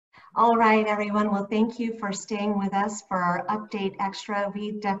All right, everyone. Well, thank you for staying with us for our update extra.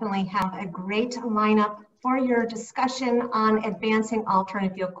 We definitely have a great lineup for your discussion on advancing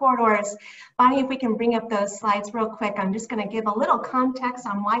alternative fuel corridors. Bonnie, if we can bring up those slides real quick, I'm just going to give a little context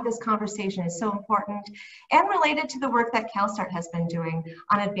on why this conversation is so important and related to the work that CalSTART has been doing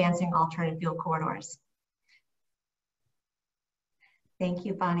on advancing alternative fuel corridors. Thank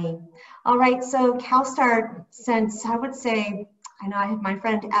you, Bonnie. All right, so CalSTART, since I would say, I know I have my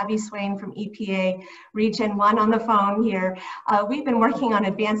friend Abby Swain from EPA Region 1 on the phone here. We've been working on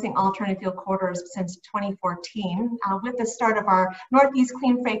advancing alternative fuel corridors since 2014 with the start of our Northeast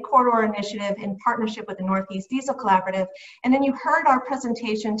Clean Freight Corridor Initiative in partnership with the Northeast Diesel Collaborative. And then you heard our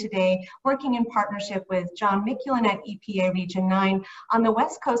presentation today working in partnership with John Mikulin at EPA Region 9 on the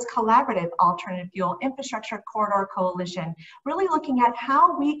West Coast Collaborative Alternative Fuel Infrastructure Corridor Coalition, really looking at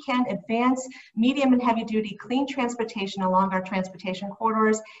how we can advance medium and heavy duty clean transportation along our transportation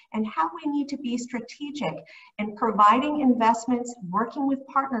corridors and how we need to be strategic in providing investments, working with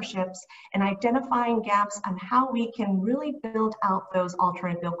partnerships, and identifying gaps on how we can really build out those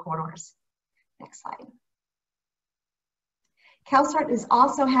alternative fuel corridors. Next slide. CalSTART has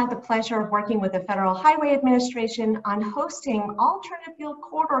also had the pleasure of working with the Federal Highway Administration on hosting alternative fuel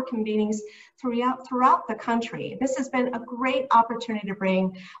corridor convenings throughout the country. This has been a great opportunity to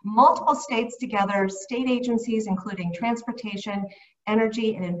bring multiple states together, state agencies, including transportation,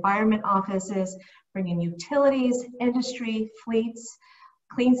 energy, and environment offices, bringing utilities, industry, fleets,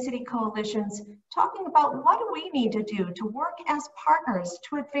 Clean City coalitions, talking about what do we need to do to work as partners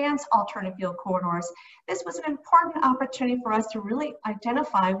to advance alternative fuel corridors. This was an important opportunity for us to really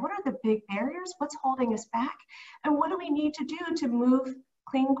identify what are the big barriers, what's holding us back, and what do we need to do to move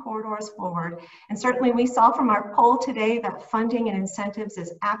clean corridors forward. And certainly we saw from our poll today that funding and incentives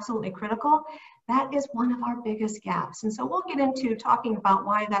is absolutely critical. That is one of our biggest gaps. And so we'll get into talking about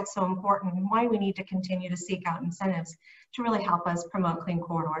why that's so important and why we need to continue to seek out incentives to really help us promote clean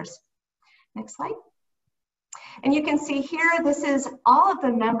corridors. Next slide. And you can see here, this is all of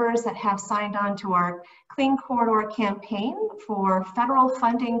the members that have signed on to our Clean Corridor campaign for federal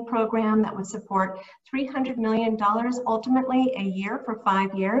funding program that would support $300 million ultimately a year for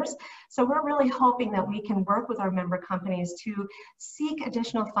 5 years. So we're really hoping that we can work with our member companies to seek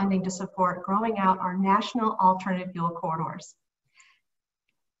additional funding to support growing out our national alternative fuel corridors.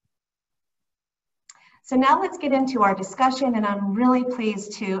 So now let's get into our discussion, and I'm really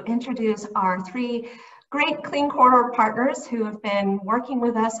pleased to introduce our three great Clean Corridor partners who have been working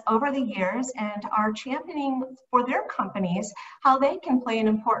with us over the years and are championing for their companies how they can play an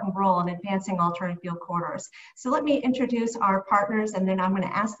important role in advancing alternative fuel corridors. So let me introduce our partners, and then I'm going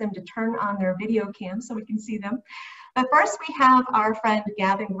to ask them to turn on their video cam so we can see them. But first we have our friend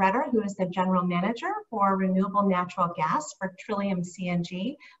Gavin Gretter, who is the General Manager for Renewable Natural Gas for Trillium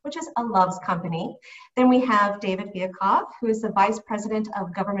CNG, which is a Love's company. Then we have David Fialkov, who is the Vice President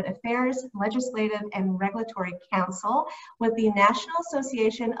of Government Affairs, Legislative and Regulatory Council with the National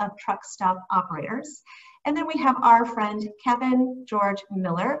Association of Truck Stop Operators. And then we have our friend Kevin George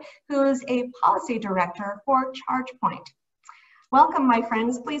Miller, who is a Policy Director for ChargePoint. Welcome, my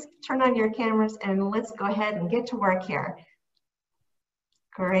friends. Please turn on your cameras and let's go ahead and get to work here.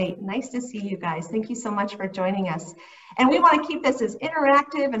 Great, nice to see you guys. Thank you so much for joining us. And we want to keep this as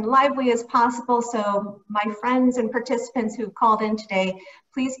interactive and lively as possible. So my friends and participants who called in today,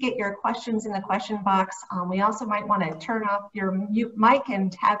 please get your questions in the question box. We also might want to turn off your mute mic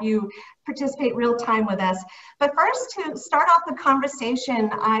and have you participate real time with us. But first, to start off the conversation,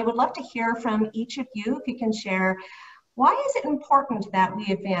 I would love to hear from each of you, if you can share, why is it important that we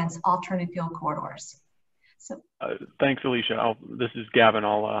advance alternative fuel corridors? So, thanks, Alicia. This is Gavin.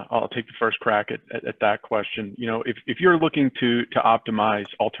 I'll take the first crack at that question. You know, if you're looking to optimize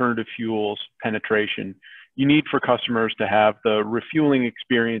alternative fuels penetration, you need for customers to have the refueling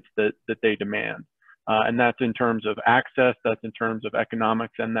experience that they demand. And that's in terms of access, that's in terms of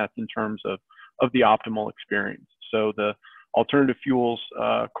economics, and that's in terms of the optimal experience. So the alternative fuels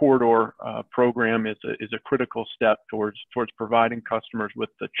corridor program is a critical step towards providing customers with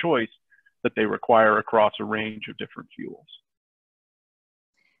the choice that they require across a range of different fuels.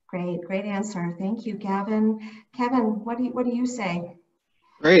 Great answer. Thank you, Gavin. Kevin, what do you say?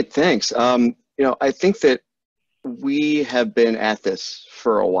 Great, thanks. You know, I think that we have been at this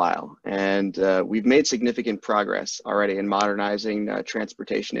for a while, and we've made significant progress already in modernizing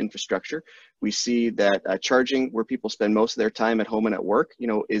transportation infrastructure. We see that charging, where people spend most of their time at home and at work,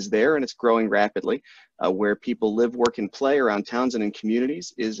 is there, and it's growing rapidly. Where people live, work, and play around towns and in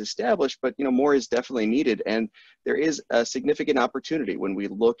communities is established, but more is definitely needed. And there is a significant opportunity when we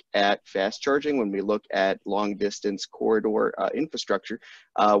look at fast charging, when we look at long distance corridor infrastructure,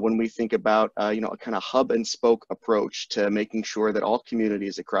 when we think about a kind of hub and spoke approach to making sure that all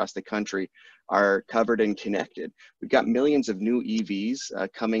communities across the country are covered and connected. We've got millions of new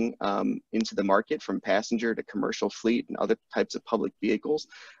EVs coming into the market, from passenger to commercial fleet and other types of public vehicles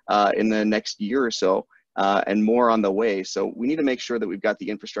in the next year or so, and more on the way. So we need to make sure that we've got the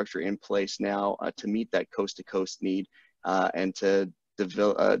infrastructure in place now to meet that coast-to-coast need and to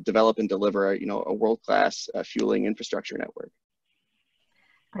develop and deliver a world-class fueling infrastructure network.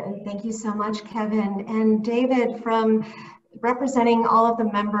 Great, thank you so much, Kevin. And David, from representing all of the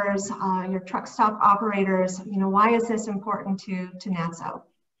members, your truck stop operators, why is this important to NATSO?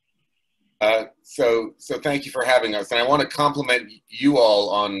 So thank you for having us, and I want to compliment you all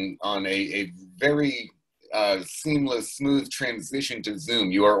on a very seamless, smooth transition to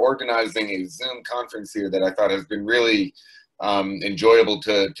Zoom. You are organizing a Zoom conference here that I thought has been really enjoyable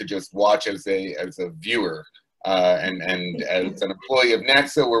to just watch as a viewer. And as an employee of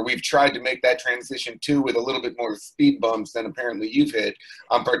NATSO, where we've tried to make that transition too with a little bit more speed bumps than apparently you've hit,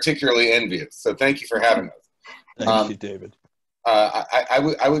 I'm particularly envious. So thank you for having us. Thank you, David.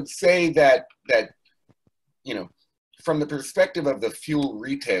 I would say that from the perspective of the fuel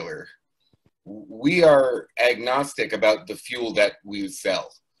retailer, we are agnostic about the fuel that we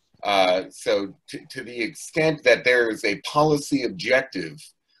sell. So to the extent that there is a policy objective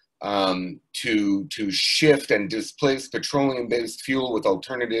to shift and displace petroleum-based fuel with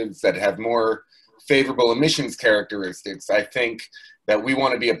alternatives that have more favorable emissions characteristics, I think that we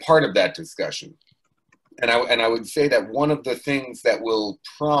want to be a part of that discussion. And I would say that one of the things that will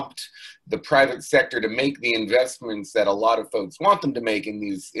prompt the private sector to make the investments that a lot of folks want them to make in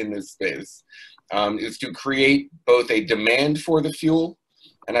this space is to create both a demand for the fuel,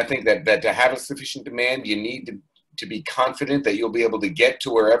 and I think that to have a sufficient demand, you need to be confident that you'll be able to get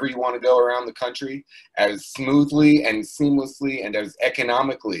to wherever you want to go around the country as smoothly and seamlessly and as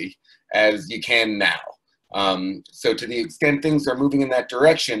economically as you can now. So to the extent things are moving in that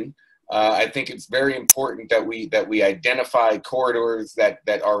direction, I think it's very important that we identify corridors that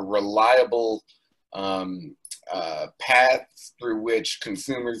are reliable paths through which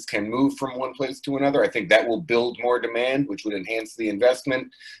consumers can move from one place to another. I think that will build more demand, which would enhance the investment.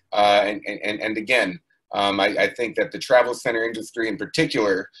 And again, I think that the travel center industry in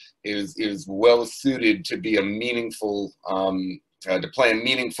particular is well suited to be a meaningful, to play a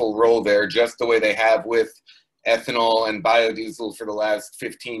meaningful role there, just the way they have with ethanol and biodiesel for the last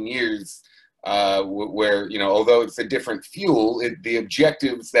 15 years, where, although it's a different fuel, the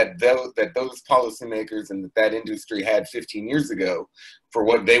objectives that those policymakers and that industry had 15 years ago for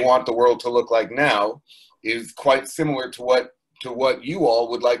what they want the world to look like now is quite similar to what you all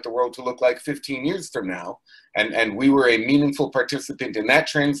would like the world to look like 15 years from now. And we were a meaningful participant in that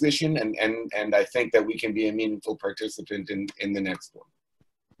transition, and I think that we can be a meaningful participant in the next one.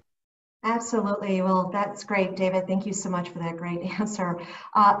 Absolutely. Well, that's great, David. Thank you so much for that great answer.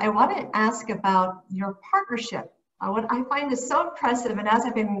 I want to ask about your partnership. What I find is so impressive, and as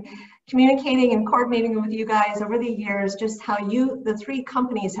I've been communicating and coordinating with you guys over the years, just how the three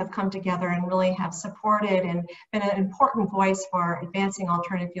companies have come together and really have supported and been an important voice for advancing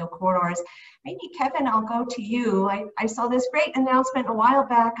alternative fuel corridors. Maybe Kevin, I'll go to you. I saw this great announcement a while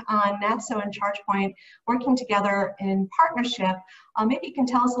back on NATSO and ChargePoint working together in partnership. Maybe you can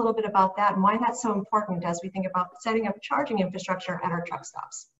tell us a little bit about that and why that's so important as we think about setting up charging infrastructure at our truck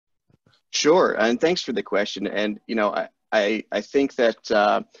stops. Sure, and thanks for the question. And I think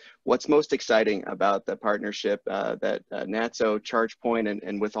that what's most exciting about the partnership that NATSO, ChargePoint,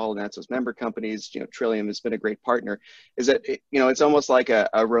 and with all of NATSO's member companies, Trillium has been a great partner, is that it's almost like a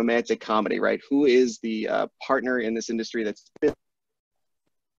romantic comedy, right? Who is the partner in this industry that's been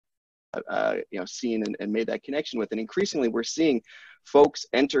seen and made that connection with? And increasingly, we're seeing folks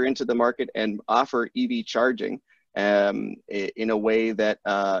enter into the market and offer EV charging in a way that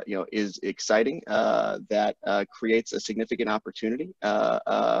is exciting, that creates a significant opportunity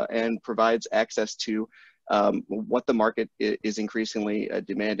and provides access to what the market is increasingly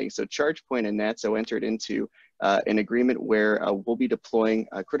demanding. So ChargePoint and NATSO entered into an agreement where we'll be deploying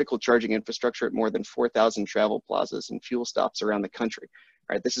critical charging infrastructure at more than 4,000 travel plazas and fuel stops around the country.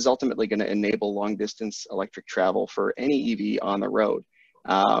 All right, this is ultimately going to enable long distance electric travel for any EV on the road.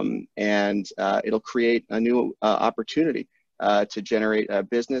 And it'll create a new opportunity to generate a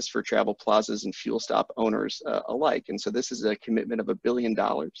business for travel plazas and fuel stop owners alike. And so this is a commitment of $1 billion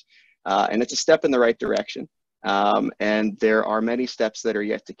And it's a step in the right direction. And there are many steps that are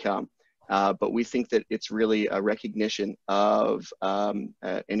yet to come. But we think that it's really a recognition of an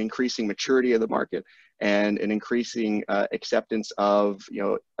increasing maturity of the market and an increasing acceptance of,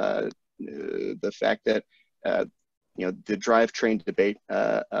 the fact that, the drivetrain debate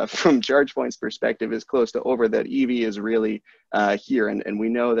from ChargePoint's perspective is close to over, that EV is really here. And we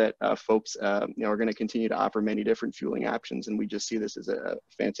know that folks, are going to continue to offer many different fueling options. And we just see this as a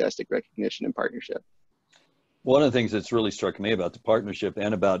fantastic recognition and partnership. One of the things that's really struck me about the partnership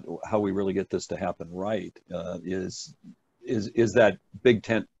and about how we really get this to happen right is that big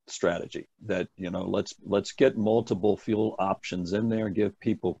tent strategy that, let's get multiple fuel options in there and give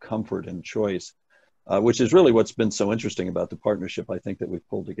people comfort and choice, which is really what's been so interesting about the partnership I think that we've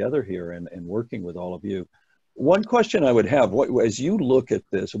pulled together here and working with all of you. One question I would have, as you look at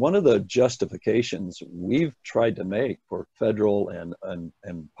this, one of the justifications we've tried to make for federal and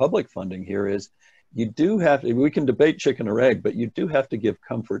public funding here is, you do have to, we can debate chicken or egg, but you do have to give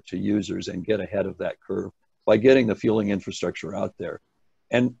comfort to users and get ahead of that curve by getting the fueling infrastructure out there.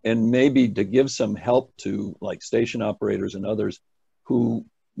 And maybe to give some help to like station operators and others who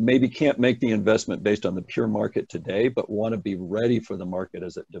maybe can't make the investment based on the pure market today, but want to be ready for the market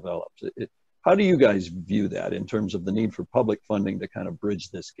as it develops. How do you guys view that in terms of the need for public funding to kind of bridge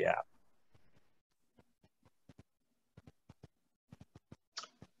this gap?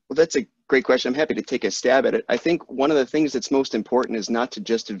 Well, that's a great question. I'm happy to take a stab at it. I think one of the things that's most important is not to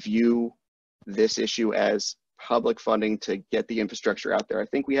just view this issue as public funding to get the infrastructure out there. I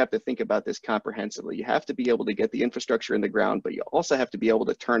think we have to think about this comprehensively. You have to be able to get the infrastructure in the ground, but you also have to be able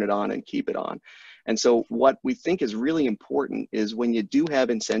to turn it on and keep it on. And so what we think is really important is when you do have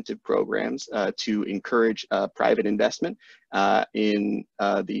incentive programs to encourage private investment in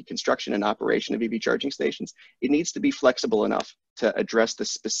the construction and operation of EV charging stations, it needs to be flexible enough to address the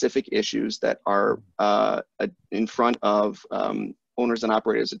specific issues that are in front of owners and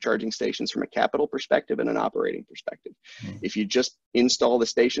operators of charging stations from a capital perspective and an operating perspective. If you just install the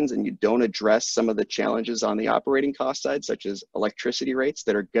stations and you don't address some of the challenges on the operating cost side, such as electricity rates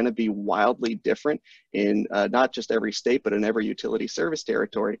that are going to be wildly different in not just every state, but in every utility service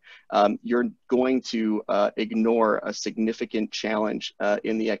territory, you're going to ignore a significant challenge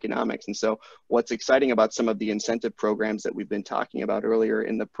in the economics. And so what's exciting about some of the incentive programs that we've been talking about earlier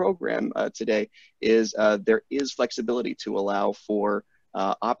in the program today is there is flexibility to allow for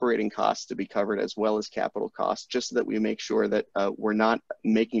operating costs to be covered as well as capital costs, just so that we make sure that we're not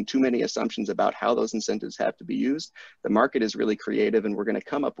making too many assumptions about how those incentives have to be used. The market is really creative, and we're going to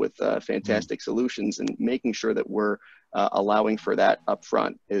come up with fantastic solutions, and making sure that we're allowing for that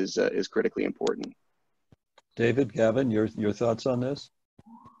upfront is critically important. David, Gavin, your thoughts on this?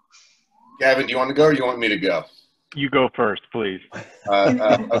 Gavin, do you want to go or do you want me to go? You go first, please.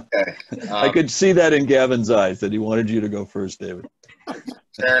 Okay. I could see that in Gavin's eyes, that he wanted you to go first, David.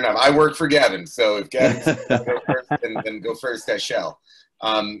 Fair enough. I work for Gavin, so if Gavin's going to go first, then go first, I shall.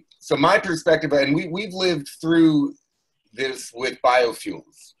 So my perspective, and we've lived through this with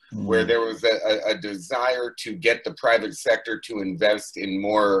biofuels, where there was a desire to get the private sector to invest in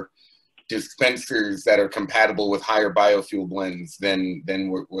more dispensers that are compatible with higher biofuel blends than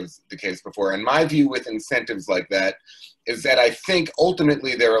was the case before. And my view with incentives like that is that I think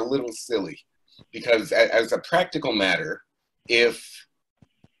ultimately they're a little silly, because as a practical matter, if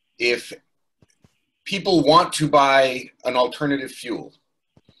people want to buy an alternative fuel,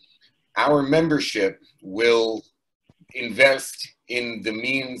 our membership will invest in the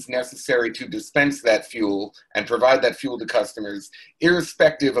means necessary to dispense that fuel and provide that fuel to customers,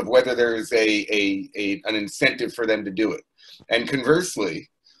 irrespective of whether there's an incentive for them to do it. And conversely,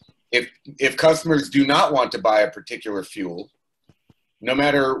 if customers do not want to buy a particular fuel, no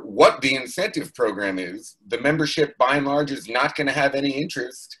matter what the incentive program is, the membership by and large is not going to have any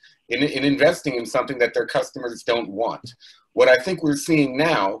interest in investing in something that their customers don't want. What I think we're seeing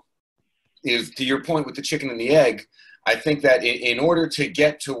now is, to your point with the chicken and the egg, I think that in order to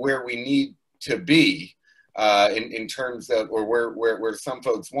get to where we need to be in terms of, or where some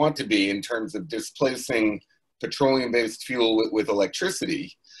folks want to be in terms of displacing petroleum-based fuel with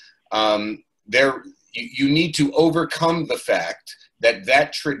electricity, you need to overcome the fact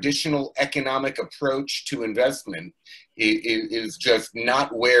that traditional economic approach to investment is just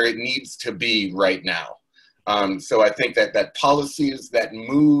not where it needs to be right now. So I think that policies that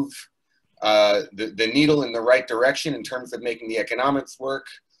move the needle in the right direction in terms of making the economics work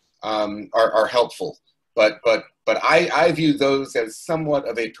are helpful. But I view those as somewhat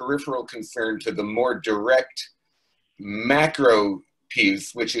of a peripheral concern to the more direct macro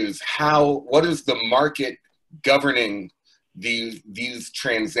piece, which is what is the market governing these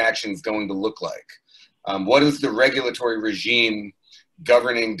transactions going to look like? What is the regulatory regime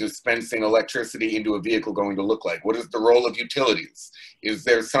governing dispensing electricity into a vehicle going to look like? What is the role of utilities? Is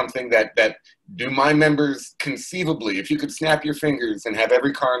there something that do my members conceivably, if you could snap your fingers and have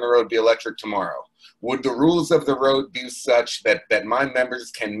every car on the road be electric tomorrow, would the rules of the road be such that my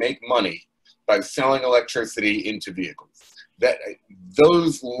members can make money by selling electricity into vehicles?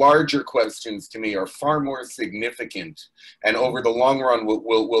 Those larger questions to me are far more significant, and over the long run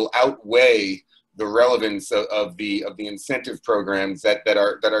will outweigh the relevance of the incentive programs that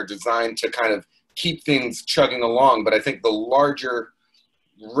are designed to kind of keep things chugging along. But I think the larger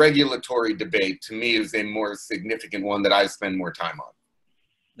regulatory debate to me is a more significant one that I spend more time on.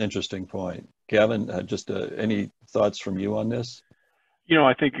 Interesting point. Gavin, just any thoughts from you on this? You know,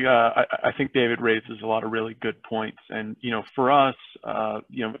 I think David raises a lot of really good points, and you know, for us,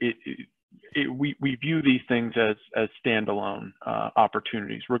 you know, we view these things as standalone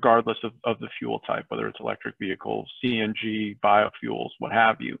opportunities, regardless of the fuel type, whether it's electric vehicles, CNG, biofuels, what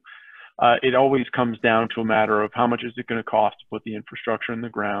have you. It always comes down to a matter of how much is it going to cost to put the infrastructure in the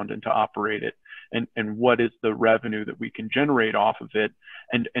ground and to operate it, and what is the revenue that we can generate off of it,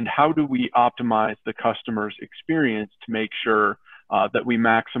 and how do we optimize the customer's experience to make sure that we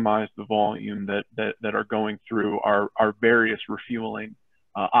maximize the volume that are going through our various refueling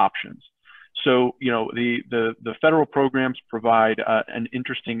options. So, you know, the federal programs provide an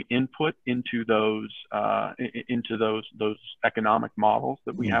interesting input into those economic models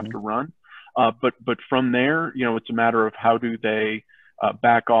that we have to run. But from there, you know, it's a matter of how do they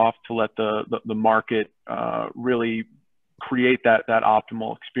back off to let the market really create that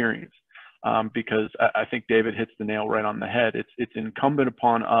optimal experience. Because I think David hits the nail right on the head. It's incumbent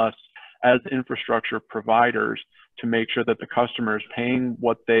upon us as infrastructure providers to make sure that the customer is paying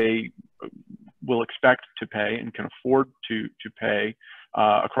what they will expect to pay and can afford to pay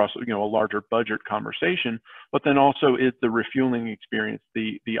across, you know, a larger budget conversation, but then also is the refueling experience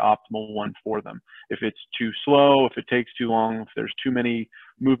the optimal one for them. If it's too slow, if it takes too long, if there's too many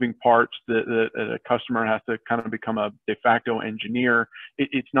moving parts that a customer has to kind of become a de facto engineer,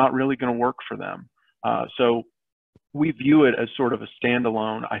 it's not really going to work for them. So we view it as sort of a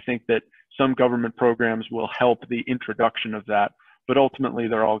standalone. I think that some government programs will help the introduction of that, but ultimately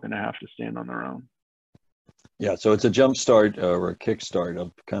they're all going to have to stand on their own. Yeah, so it's a jump start or a kickstart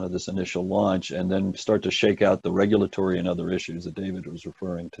of kind of this initial launch, and then start to shake out the regulatory and other issues that David was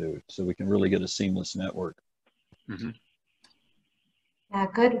referring to, so we can really get a seamless network. Mm-hmm. Yeah,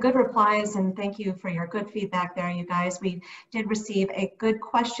 good replies, and thank you for your good feedback there, you guys. We did receive a good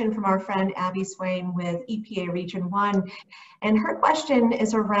question from our friend Abby Swain with EPA Region 1, and her question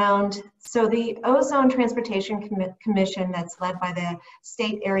is around, so the Ozone Transportation Commission that's led by the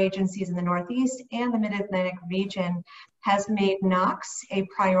state air agencies in the Northeast and the Mid-Atlantic region has made NOx a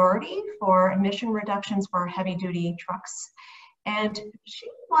priority for emission reductions for heavy-duty trucks. And she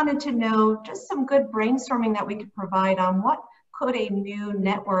wanted to know just some good brainstorming that we could provide on what could a new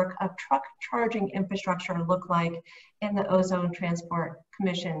network of truck charging infrastructure look like in the Ozone Transport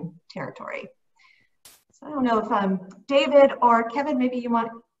Commission territory? So I don't know if David or Kevin, maybe you want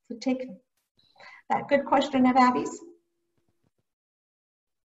to take that good question of Abby's.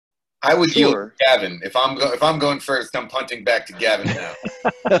 I would yield to Gavin. If I'm going first, I'm punting back to Gavin now.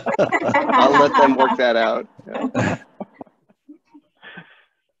 I'll let them work that out. Yeah.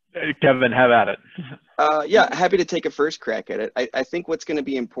 Kevin, have at it. Yeah, happy to take a first crack at it. I think what's going to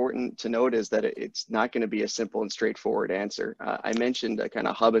be important to note is that it's not going to be a simple and straightforward answer. I mentioned a kind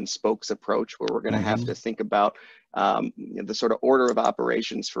of hub and spokes approach where we're going to have to think about the sort of order of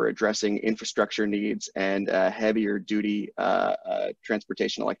operations for addressing infrastructure needs and heavier duty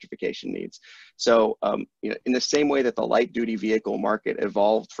transportation electrification needs. So, you know, in the same way that the light duty vehicle market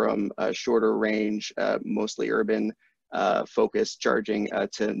evolved from shorter range, mostly urban focused charging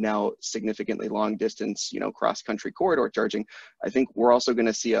to now significantly long distance, you know, cross country corridor charging, I think we're also going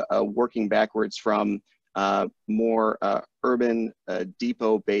to see a working backwards from more urban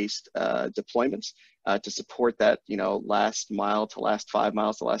depot-based deployments to support that, you know, last mile to last 5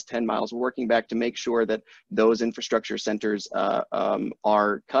 miles to last 10 miles, working back to make sure that those infrastructure centers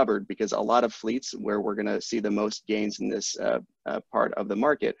are covered, because a lot of fleets where we're going to see the most gains in this part of the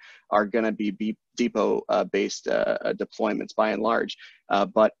market are going to be depot-based deployments by and large.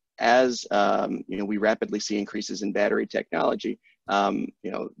 But as you know, we rapidly see increases in battery technology,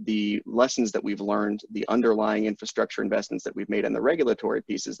 you know, the lessons that we've learned, the underlying infrastructure investments that we've made, and the regulatory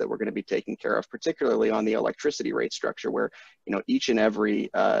pieces that we're going to be taking care of, particularly on the electricity rate structure, where, you know, each and every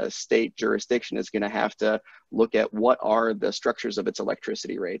state jurisdiction is going to have to look at what are the structures of its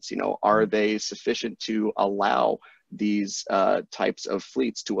electricity rates. You know, are they sufficient to allow these types of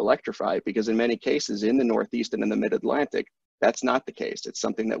fleets to electrify, because in many cases in the Northeast and in the Mid-Atlantic, that's not the case. It's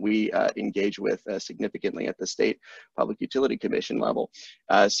something that we engage with significantly at the State Public Utility Commission level.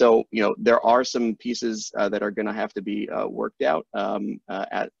 So, you know, there are some pieces that are going to have to be worked out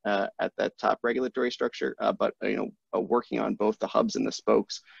at that top regulatory structure, but, you know, working on both the hubs and the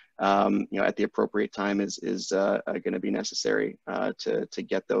spokes, you know, at the appropriate time is going to be necessary to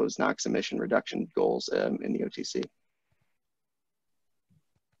get those NOx emission reduction goals in the OTC.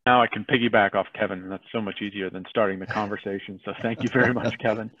 Now I can piggyback off Kevin, and that's so much easier than starting the conversation. So thank you very much,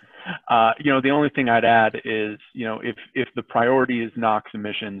 Kevin. You know, the only thing I'd add is, you know, if the priority is NOx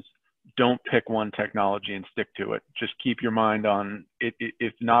emissions, don't pick one technology and stick to it. Just keep your mind on it.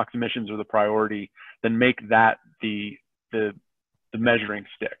 If NOx emissions are the priority, then make that the measuring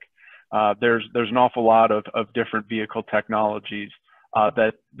stick. There's an awful lot of different vehicle technologies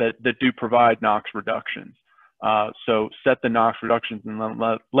that do provide NOx reductions. So set the NOx reductions and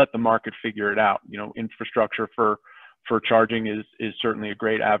let the market figure it out. You know, infrastructure for charging is certainly a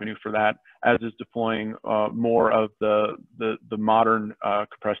great avenue for that, as is deploying more of the modern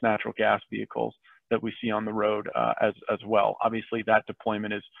compressed natural gas vehicles that we see on the road as well. Obviously, that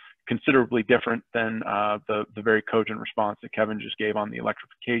deployment is considerably different than the very cogent response that Kevin just gave on the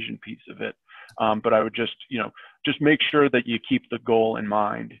electrification piece of it. But I would just, you know, just make sure that you keep the goal in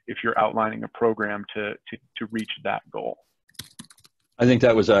mind if you're outlining a program to reach that goal. I think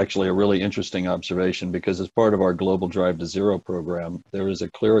that was actually a really interesting observation, because as part of our Global Drive to Zero program, there is a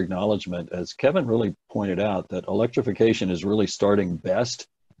clear acknowledgement, as Kevin really pointed out, that electrification is really starting best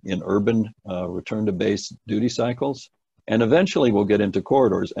in urban return to base duty cycles. And eventually we'll get into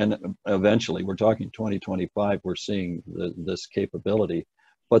corridors, and eventually, we're talking 2025, we're seeing this capability.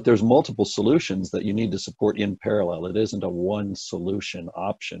 But there's multiple solutions that you need to support in parallel. It isn't a one solution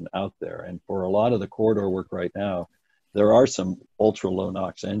option out there. And for a lot of the corridor work right now, there are some ultra low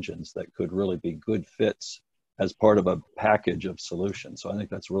NOx engines that could really be good fits as part of a package of solutions. So I think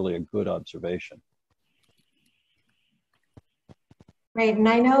that's really a good observation. Great, and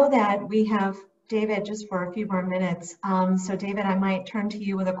I know that we have David just for a few more minutes. So David, I might turn to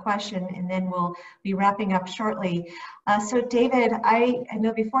you with a question and then we'll be wrapping up shortly. So David, I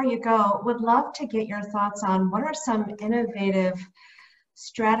know before you go, would love to get your thoughts on what are some innovative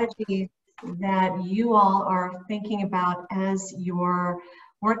strategies that you all are thinking about as you're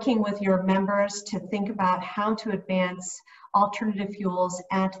working with your members to think about how to advance alternative fuels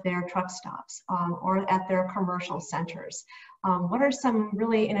at their truck stops or at their commercial centers. What are some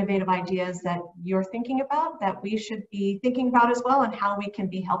really innovative ideas that you're thinking about that we should be thinking about as well, and how we can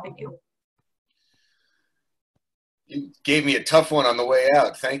be helping you? You gave me a tough one on the way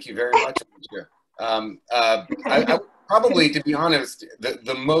out. Thank you very much. I probably, to be honest,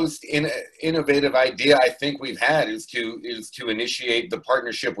 the most innovative idea I think we've had is to initiate the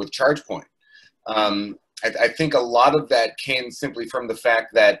partnership with ChargePoint. I think a lot of that came simply from the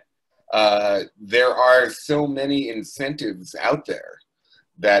fact that there are so many incentives out there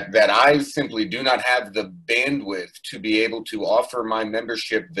that I simply do not have the bandwidth to be able to offer my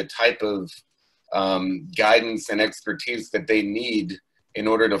membership the type of guidance and expertise that they need in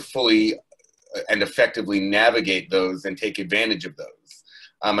order to fully and effectively navigate those and take advantage of those.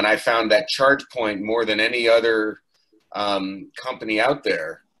 And I found that ChargePoint, more than any other company out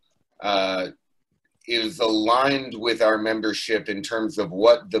there, is aligned with our membership in terms of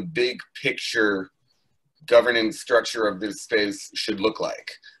what the big picture governance structure of this space should look like.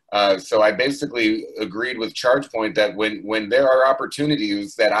 So I basically agreed with ChargePoint that when there are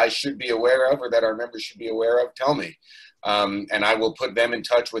opportunities that I should be aware of or that our members should be aware of, tell me. And I will put them in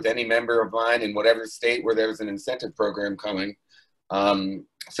touch with any member of mine in whatever state where there's an incentive program coming,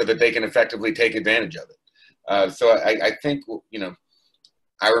 so that they can effectively take advantage of it. So I think, you know,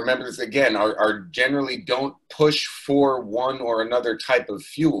 our members, again, are generally don't push for one or another type of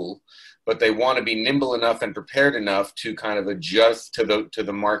fuel, but they want to be nimble enough and prepared enough to kind of adjust to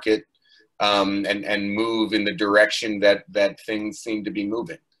the market and move in the direction that things seem to be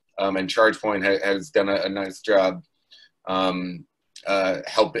moving. And ChargePoint has done a nice job helping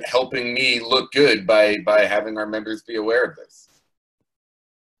me look good by having our members be aware of this.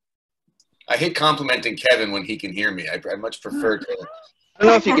 I hate complimenting Kevin when he can hear me. I much prefer to. I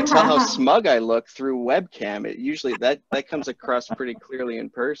don't know if you can tell how smug I look through webcam. It usually that comes across pretty clearly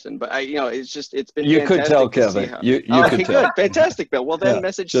in person. But it's been. You could tell, Kevin. How, you could tell. Good, fantastic, Bill. Well, then, Yeah,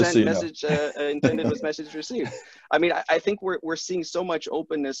 message just sent, so message intended was message received. I mean, I think we're seeing so much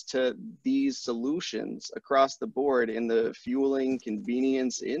openness to these solutions across the board in the fueling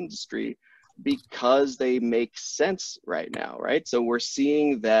convenience industry because they make sense right now, right? So we're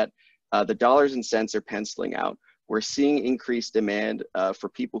seeing that the dollars and cents are penciling out. We're seeing increased demand for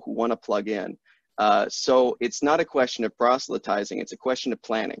people who want to plug in. So it's not a question of proselytizing, it's a question of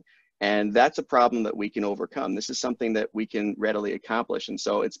planning. And that's a problem that we can overcome. This is something that we can readily accomplish. And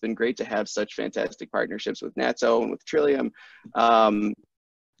so it's been great to have such fantastic partnerships with NATSO and with Trillium,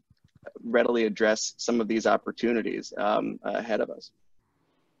 readily address some of these opportunities ahead of us.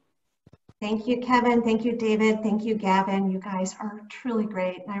 Thank you, Kevin. Thank you, David. Thank you, Gavin. You guys are truly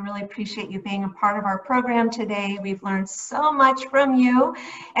great. And I really appreciate you being a part of our program today. We've learned so much from you.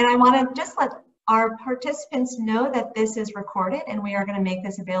 And I want to just let our participants know that this is recorded, and we are going to make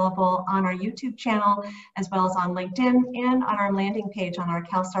this available on our YouTube channel, as well as on LinkedIn and on our landing page on our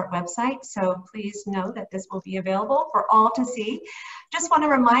CalSTART website. So please know that this will be available for all to see. Just want to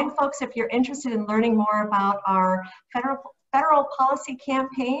remind folks, if you're interested in learning more about our federal policy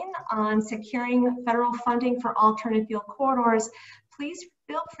campaign on securing federal funding for alternative fuel corridors, please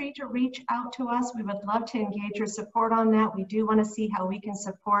feel free to reach out to us. We would love to engage your support on that. We do want to see how we can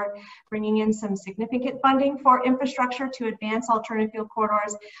support bringing in some significant funding for infrastructure to advance alternative fuel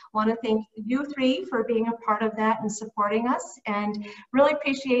corridors. Want to thank you three for being a part of that and supporting us, and really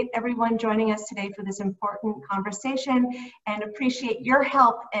appreciate everyone joining us today for this important conversation, and appreciate your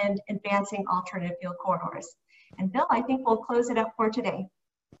help in advancing alternative fuel corridors. And Bill, I think we'll close it up for today.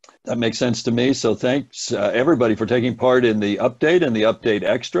 That makes sense to me. So thanks everybody for taking part in the update and the update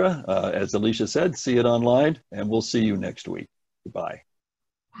extra. As Alicia said, see it online, and we'll see you next week. Goodbye.